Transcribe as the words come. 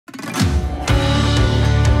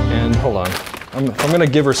hold on. If I'm gonna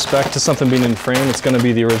give respect to something being in frame, it's gonna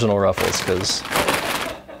be the original Ruffles, because...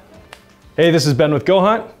 Hey, this is Ben with Go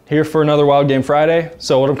Hunt, here for another Wild Game Friday.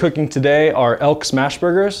 So what I'm cooking today are ELK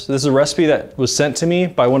Smashburgers. This is a recipe that was sent to me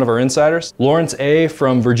by one of our insiders, Lawrence A.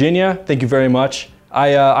 from Virginia. Thank you very much.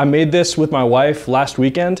 I made this with my wife last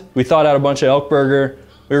weekend. We thawed out a bunch of elk burger.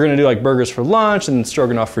 We were gonna do like burgers for lunch and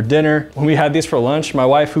stroganoff for dinner. When we had these for lunch, my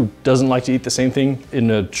wife, who doesn't like to eat the same thing in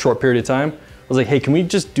a short period of time, was like, hey, can we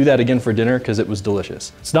just do that again for dinner? Because it was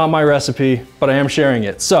delicious. It's not my recipe, but I am sharing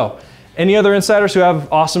it. So, any other insiders who have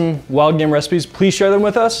awesome Wild Game recipes, please share them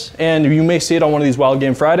with us. And you may see it on one of these Wild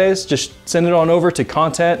Game Fridays. Just send it on over to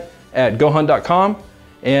content@gohunt.com.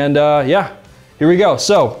 And yeah, here we go.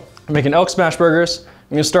 So, I'm making elk smash burgers.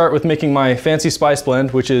 I'm gonna start with making my fancy spice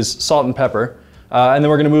blend, which is salt and pepper. And then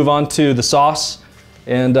we're gonna move on to the sauce.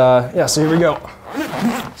 And yeah, so here we go.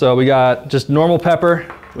 So we got just normal pepper.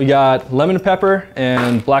 We got lemon pepper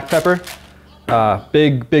and black pepper.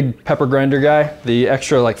 Big pepper grinder guy. The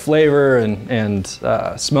extra like flavor and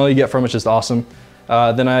smell you get from it's just awesome.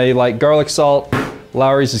 Then I like garlic salt.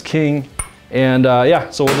 Lowry's is king. And yeah,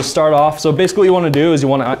 so we'll just start off. So basically what you wanna do is you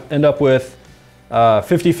wanna end up with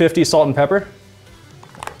 50-50 salt and pepper.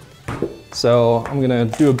 So I'm gonna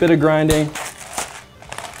do a bit of grinding.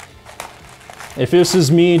 If this is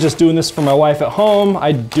me just doing this for my wife at home,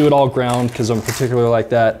 I do it all ground because I'm particular like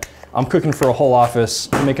that. I'm cooking for a whole office,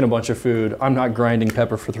 I'm making a bunch of food. I'm not grinding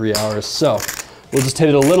pepper for 3 hours. So we'll just hit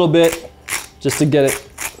it a little bit just to get it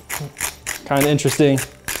kind of interesting,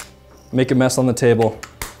 make a mess on the table,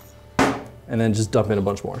 and then just dump in a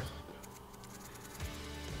bunch more.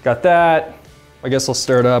 Got that. I guess I'll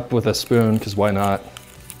stir it up with a spoon because why not?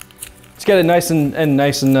 Just get it nice and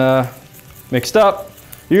mixed up.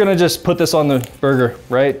 You're gonna just put this on the burger,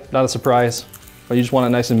 right? Not a surprise, but you just want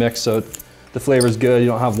it nice and mixed so the flavor's good. You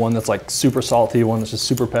don't have one that's like super salty, one that's just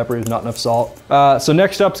super peppery with not enough salt. So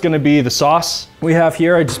next up is gonna be the sauce we have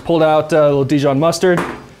here. I just pulled out a little Dijon mustard.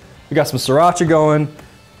 We got some sriracha going,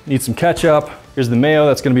 need some ketchup. Here's the mayo,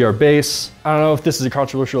 that's gonna be our base. I don't know if this is a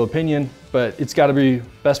controversial opinion, but it's gotta be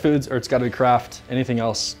Best Foods or it's gotta be Kraft. Anything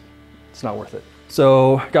else, it's not worth it.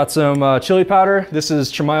 So got some chili powder. This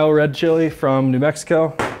is Chamayo red chili from New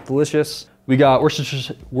Mexico, delicious. We got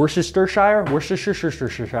Worcestershire.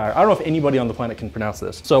 I don't know if anybody on the planet can pronounce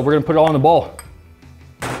this. So we're gonna put it all in a bowl.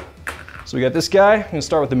 So we got this guy. I'm gonna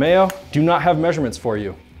start with the mayo. Do not have measurements for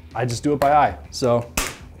you. I just do it by eye. So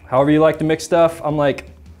however you like to mix stuff, I like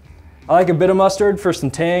a bit of mustard for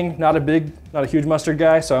some tang. Not a huge mustard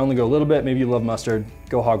guy, so I only go a little bit. Maybe you love mustard,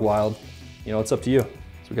 go hog wild. You know, it's up to you. So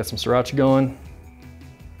we got some sriracha going.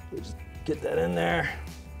 We'll just get that in there.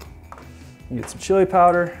 Get some chili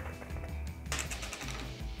powder.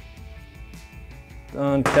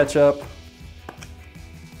 Done, ketchup.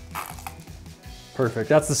 Perfect,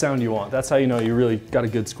 that's the sound you want. That's how you know you really got a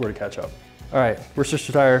good squirt of ketchup. All right,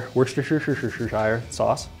 Worcestershire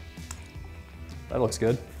sauce. That looks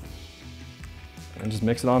good. And just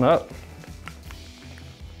mix it on up.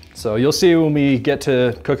 So you'll see when we get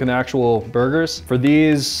to cooking the actual burgers. For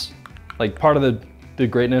these, like part of the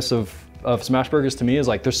greatness of smash burgers to me is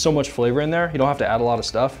like there's so much flavor in there, you don't have to add a lot of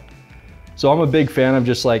stuff. So I'm a big fan of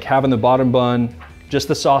just like having the bottom bun, just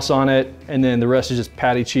the sauce on it, and then the rest is just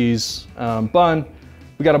patty cheese bun.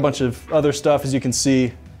 We got a bunch of other stuff, as you can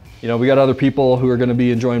see. You know, we got other people who are gonna be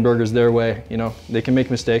enjoying burgers their way. You know, they can make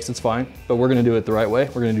mistakes, it's fine, but we're gonna do it the right way.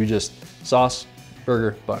 We're gonna do just sauce,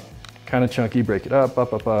 burger, bun. Kind of chunky, break it up,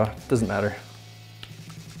 doesn't matter.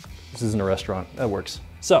 This isn't a restaurant, that works.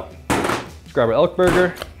 So, let's grab our elk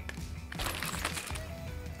burger.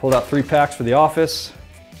 Pulled out 3 packs for the office.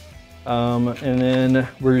 And then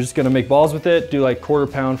we're just gonna make balls with it, do like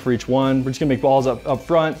 1/4 pound for each one. We're just gonna make balls up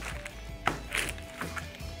front.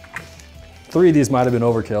 3 of these might have been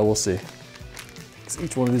overkill, we'll see.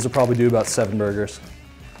 Each one of these will probably do about 7 burgers.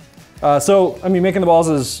 So, I mean, making the balls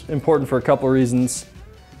is important for a couple of reasons.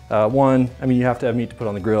 One, I mean, you have to have meat to put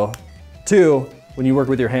on the grill. 2, when you work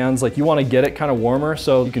with your hands, like you wanna get it kind of warmer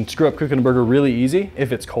so you can screw up cooking a burger really easy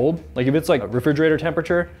if it's cold. Like if it's like refrigerator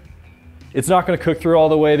temperature, it's not gonna cook through all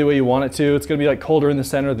the way you want it to. It's gonna be like colder in the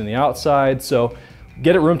center than the outside. So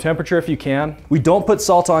get it room temperature if you can. We don't put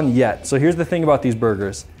salt on yet. So here's the thing about these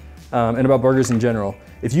burgers and about burgers in general.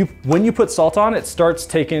 When you put salt on, it starts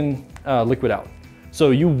taking liquid out.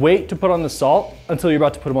 So you wait to put on the salt until you're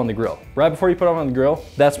about to put them on the grill. Right before you put them on the grill,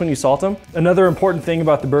 that's when you salt them. Another important thing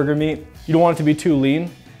about the burger meat, you don't want it to be too lean.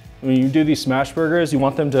 When you do these smash burgers, you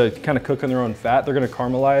want them to kind of cook on their own fat. They're gonna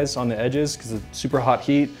caramelize on the edges because of super hot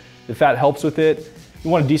heat. The fat helps with it. You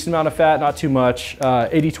want a decent amount of fat, not too much.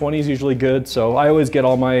 80-20 is usually good. So I always get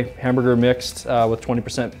all my hamburger mixed with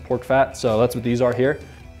 20% pork fat. So that's what these are here.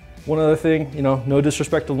 One other thing, you know, no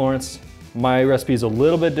disrespect to Lawrence, my recipe is a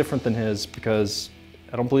little bit different than his because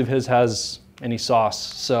I don't believe his has any sauce.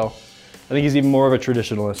 So I think he's even more of a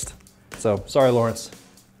traditionalist. So sorry, Lawrence.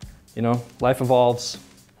 You know, life evolves,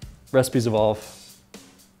 recipes evolve.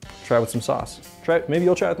 Try it with some sauce. Maybe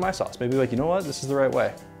you'll try it with my sauce. Maybe like, you know what, this is the right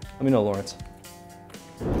way. Let me know, Lawrence.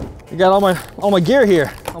 You got all my gear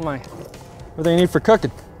here, everything you need for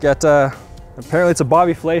cooking. Got apparently it's a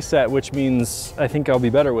Bobby Flay set, which means I think I'll be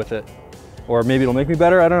better with it, or maybe it'll make me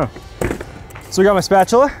better. I don't know. So we got my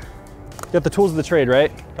spatula. Got the tools of the trade,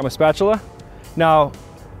 right? Got my spatula. Now,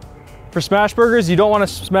 for smash burgers, you don't want to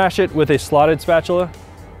smash it with a slotted spatula.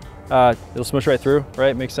 It'll smush right through,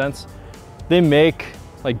 right? Makes sense. They make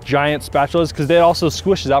like giant spatulas because they also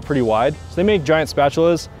squishes out pretty wide. So they make giant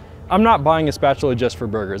spatulas. I'm not buying a spatula just for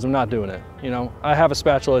burgers. I'm not doing it. You know, I have a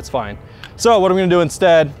spatula, it's fine. So what I'm gonna do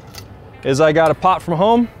instead is I got a pot from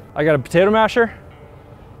home. I got a potato masher.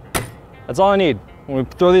 That's all I need. I'm gonna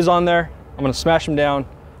throw these on there. I'm gonna smash them down.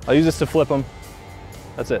 I'll use this to flip them.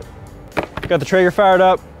 That's it. Got the Traeger fired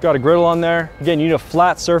up. Got a griddle on there. Again, you need a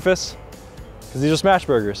flat surface because these are smash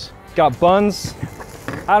burgers. Got buns.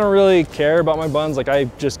 I don't really care about my buns. Like I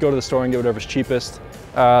just go to the store and get whatever's cheapest.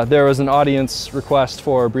 There was an audience request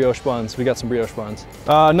for brioche buns. We got some brioche buns.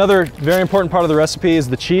 Another very important part of the recipe is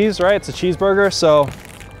the cheese, right? It's a cheeseburger. So,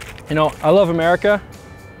 you know, I love America.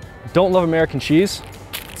 Don't love American cheese.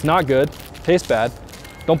 It's not good, tastes bad.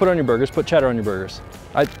 Don't put it on your burgers, put cheddar on your burgers.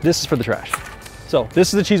 This is for the trash. So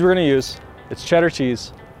this is the cheese we're gonna use. It's cheddar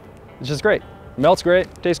cheese. It's just great. Melts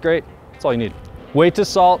great, tastes great. That's all you need. Wait to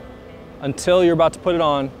salt until you're about to put it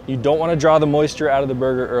on. You don't wanna draw the moisture out of the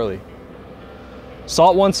burger early.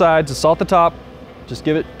 Salt one side to salt the top. Just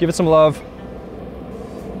give it some love.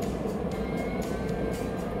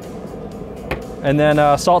 And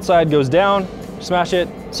then salt side goes down, smash it,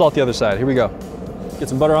 salt the other side. Here we go. Get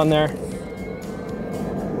some butter on there.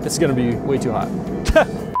 It's gonna be way too hot.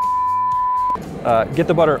 Get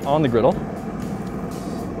the butter on the griddle.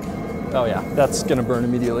 Oh yeah, that's gonna burn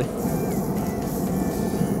immediately.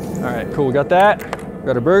 All right, cool, we got that.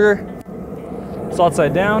 Got our burger. Salt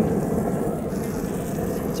side down.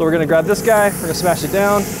 So we're gonna grab this guy, we're gonna smash it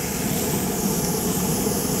down.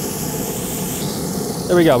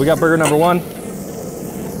 There we go, we got burger number one.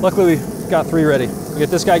 Luckily we got three ready. We get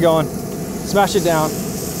this guy going, smash it down.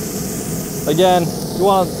 Again, you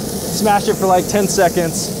wanna smash it for like 10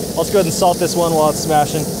 seconds. Let's go ahead and salt this one while it's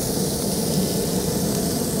smashing.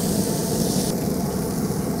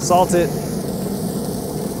 Salt it.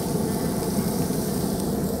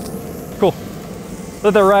 Cool.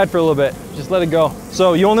 Let that ride for a little bit. Just let it go.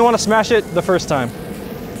 So you only want to smash it the first time.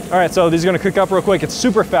 All right, so these are gonna cook up real quick. It's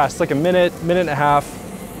super fast, it's like a minute and a half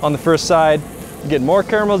on the first side. You get more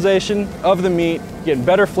caramelization of the meat, you get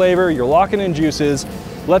better flavor, you're locking in juices.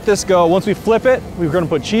 Let this go. Once we flip it, we're gonna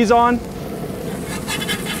put cheese on. So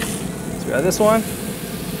we got this one,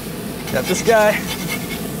 got this guy.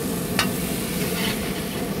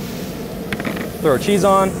 Throw our cheese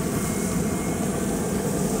on.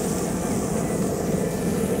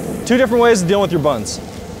 Two different ways of dealing with your buns.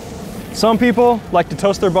 Some people like to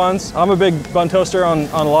toast their buns. I'm a big bun toaster on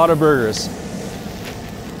a lot of burgers.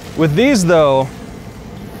 With these though,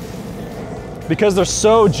 because they're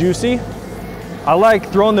so juicy, I like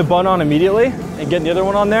throwing the bun on immediately and getting the other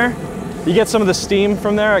one on there. You get some of the steam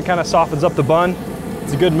from there, it kind of softens up the bun.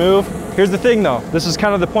 It's a good move. Here's the thing though, this is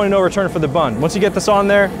kind of the point of no return for the bun. Once you get this on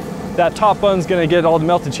there, that top bun's gonna get all the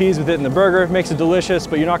melted cheese with it in the burger, makes it delicious,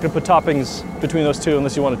 but you're not gonna put toppings between those two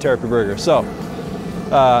unless you want to tear up your burger. So,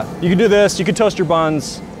 you can do this, you can toast your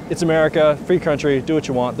buns. It's America, free country, do what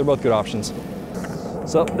you want. They're both good options.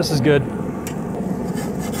 So, this is good.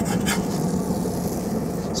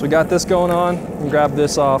 So we got this going on. And grab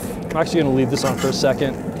this off. I'm actually gonna leave this on for a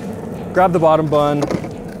second. Grab the bottom bun.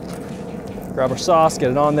 Grab our sauce,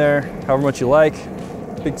 get it on there, however much you like.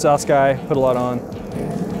 Big sauce guy, put a lot on.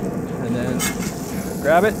 And then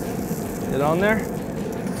grab it, get it on there.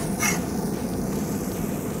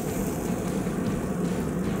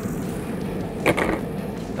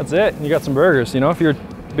 That's it, you got some burgers. You know, if you're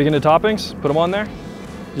big into toppings, put them on there.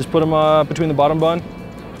 Just put them between the bottom bun.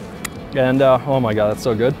 And oh my God, that's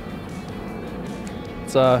so good.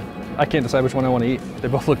 It's I can't decide which one I want to eat. They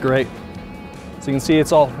both look great. So you can see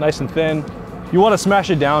it's all nice and thin. You want to smash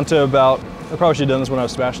it down to about, I probably should have done this when I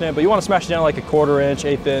was smashing it, but you want to smash it down like a 1/4 inch,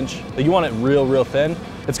 1/8 inch. Like you want it real thin.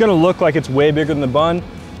 It's gonna look like it's way bigger than the bun.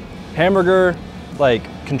 Hamburger like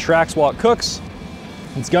contracts while it cooks.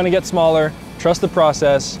 It's gonna get smaller. Trust the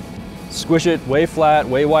process. Squish it way flat,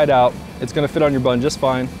 way wide out. It's gonna fit on your bun just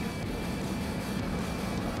fine.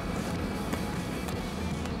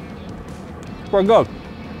 Where it goes.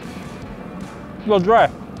 a little dry.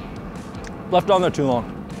 Left it on there too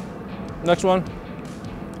long. Next one,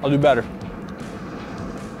 I'll do better.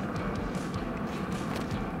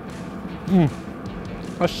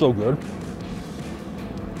 That's so good.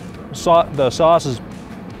 The sauce is,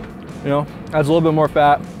 you know, adds a little bit more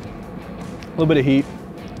fat, a little bit of heat,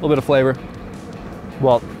 a little bit of flavor.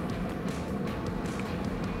 Well,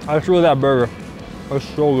 that's really that burger. That's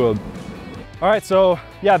so good. All right, so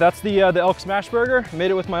yeah, that's the ELK Smashburger.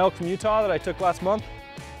 Made it with my elk from Utah that I took last month.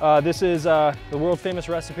 This is the world famous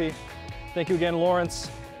recipe. Thank you again, Lawrence,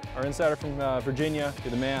 our insider from Virginia.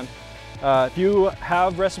 You're the man. If you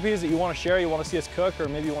have recipes that you want to share, you want to see us cook, or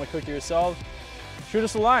maybe you want to cook it yourself, shoot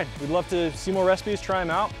us a line. We'd love to see more recipes, try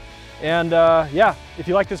them out. And yeah, if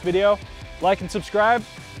you like this video, like and subscribe.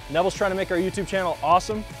 Neville's trying to make our YouTube channel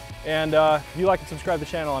awesome. And if you like and subscribe to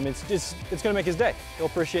the channel, I mean, it's gonna make his day. He'll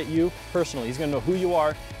appreciate you personally. He's gonna know who you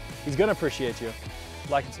are. He's gonna appreciate you.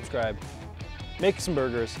 Like and subscribe. Make some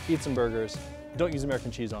burgers, eat some burgers. Don't use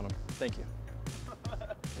American cheese on them. Thank you.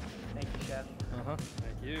 Thank you, Chef. Uh-huh.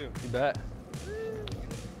 Thank you. You bet.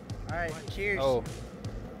 All right, cheers. Oh.